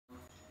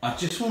I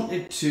just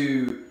wanted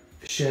to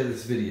share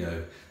this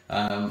video.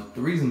 The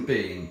reason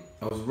being,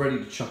 I was ready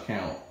to chuck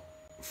out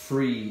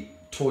 3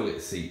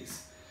 toilet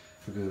seats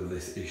because of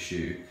this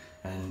issue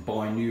and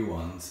buy new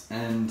ones.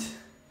 And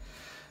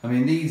I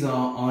mean, these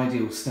are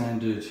ideal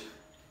standard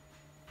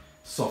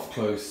soft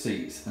close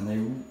seats,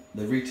 and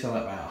they retail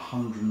at about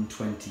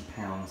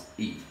 £120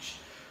 each.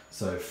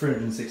 So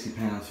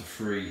 £360 for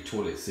 3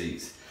 toilet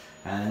seats,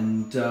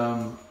 and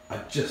I'm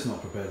just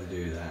not prepared to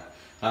do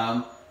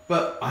that.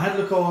 But I had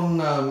a look on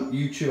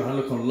YouTube, I had a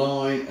look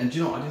online, and do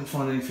you know what? I didn't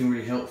find anything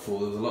really helpful.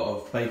 There was a lot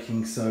of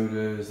baking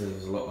sodas, there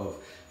was a lot of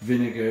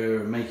vinegar,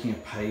 and making a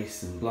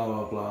paste, and blah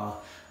blah blah.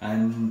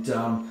 And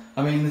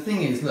I mean, the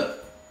thing is, look,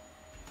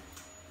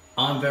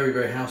 I'm very,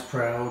 very house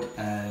proud,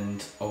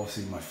 and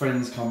obviously my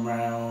friends come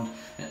round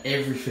and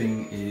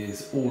everything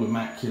is all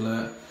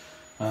immaculate,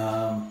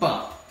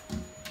 but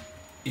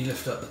you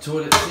lift up the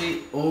toilet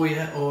seat, oh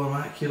yeah, all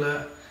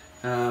immaculate,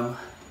 and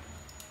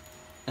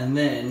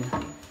then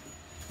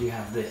you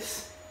have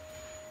this.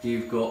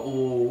 You've got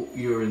all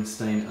urine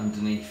stain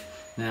underneath.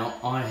 Now,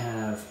 I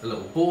have a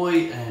little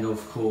boy, and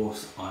of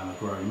course I'm a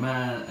grown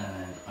man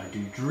and I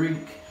do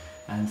drink,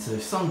 and so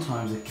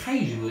sometimes,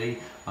 occasionally,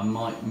 I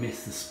might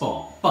miss the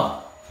spot.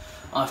 But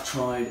I've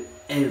tried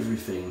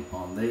everything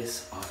on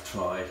this. I've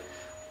tried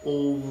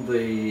all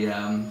the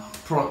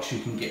products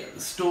you can get at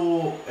the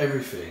store,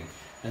 everything,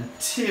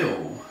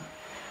 until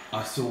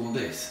I saw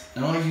this.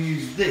 And I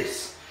use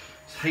this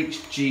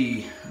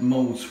HG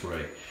mold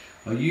spray.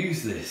 I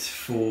use this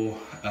for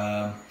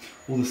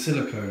all the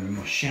silicone in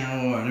my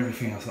shower and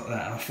everything else like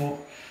that. And I thought,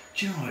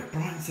 do you know what, it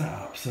brightens that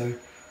up, so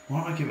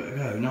why don't I give it a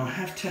go? Now, I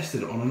have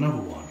tested it on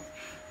another one,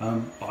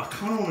 but I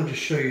kind of want to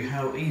just show you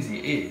how easy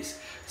it is.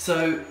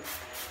 So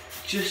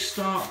just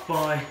start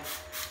by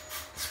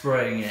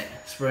spraying it,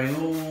 spraying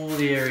all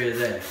the area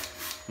there.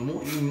 And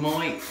what you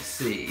might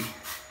see,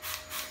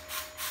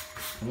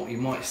 and what you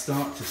might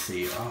start to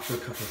see after a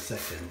couple of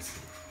seconds,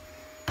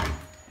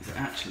 is that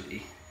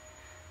actually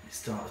it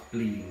starts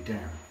bleeding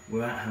down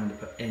without having to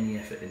put any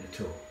effort in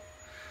at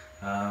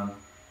all.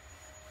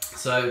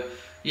 So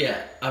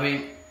yeah, I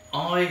mean,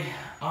 I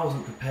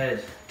wasn't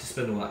prepared to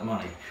spend all that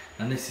money,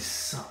 and this is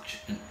such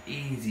an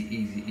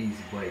easy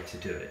way to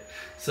do it.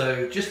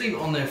 So just leave it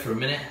on there for a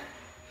minute,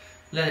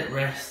 let it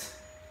rest,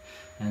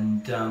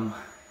 and then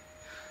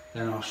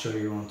I'll show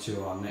you on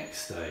to our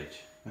next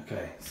stage.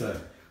 Okay, so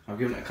I've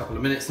given it a couple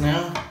of minutes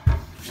now,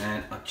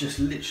 and I just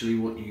literally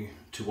want you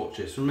to watch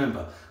this.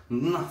 Remember,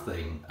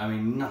 nothing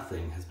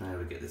has been able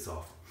to get this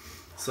off.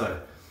 So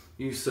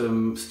use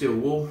some steel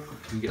wool,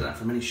 you can get that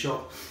from any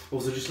shop.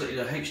 Also, just let you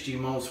know, HG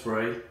mold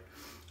spray,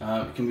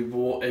 it can be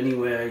bought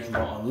anywhere, you can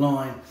buy it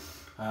online.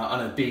 I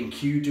know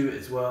B&Q do it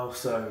as well,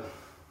 so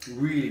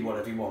really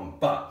whatever you want.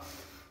 But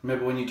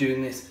remember, when you're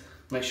doing this,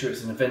 make sure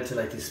it's in a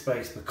ventilated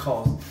space,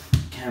 because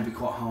it can be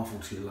quite harmful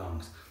to your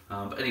lungs.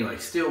 But anyway,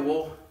 steel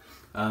wool,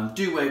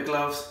 do wear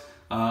gloves.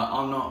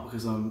 I'm not,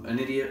 because I'm an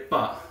idiot,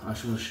 but I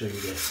just want to show you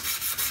this.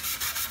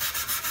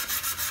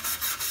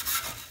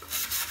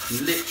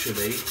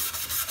 Literally,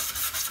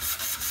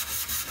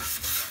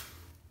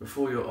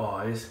 before your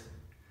eyes,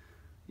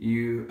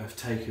 you have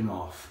taken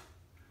off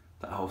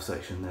that whole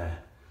section there.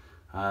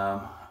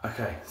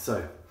 Okay,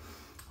 so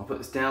I'll put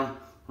this down,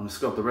 I'm going to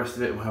scrub the rest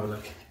of it, and we'll have a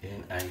look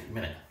in a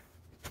minute.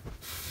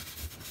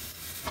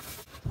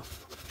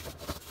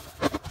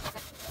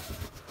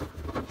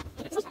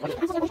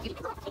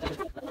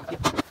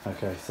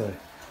 Okay, so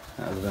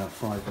that was about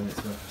 5 minutes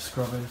worth of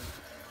scrubbing,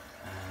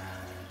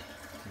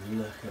 and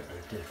look at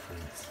the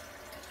difference.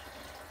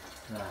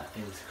 That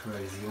is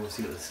crazy. You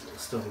obviously got this little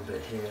stubby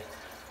bit here,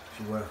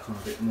 you work on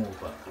a bit more,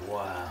 but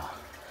wow.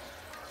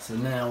 So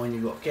now when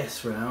you've got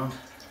guests round,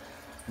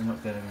 they're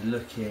not going to be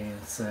looking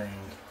and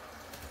saying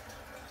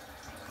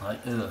like,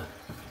 ugh,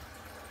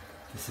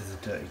 this is a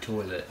dirty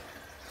toilet.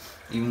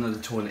 Even though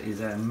the toilet is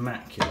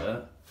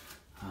immaculate,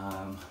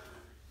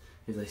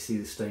 if they see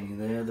the staining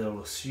there,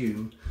 they'll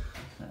assume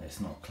that it's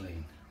not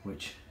clean,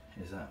 which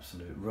is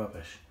absolute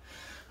rubbish.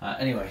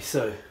 Anyway,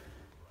 so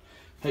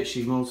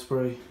HG mold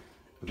spray,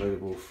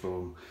 available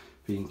from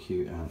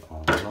B&Q and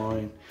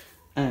online,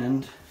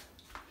 and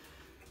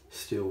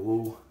steel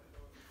wool,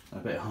 a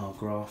bit of hard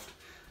graft,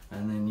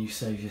 and then you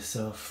save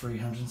yourself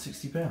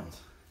 £360.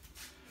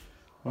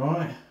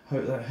 Alright,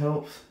 hope that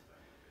helps.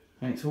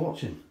 Thanks for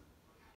watching.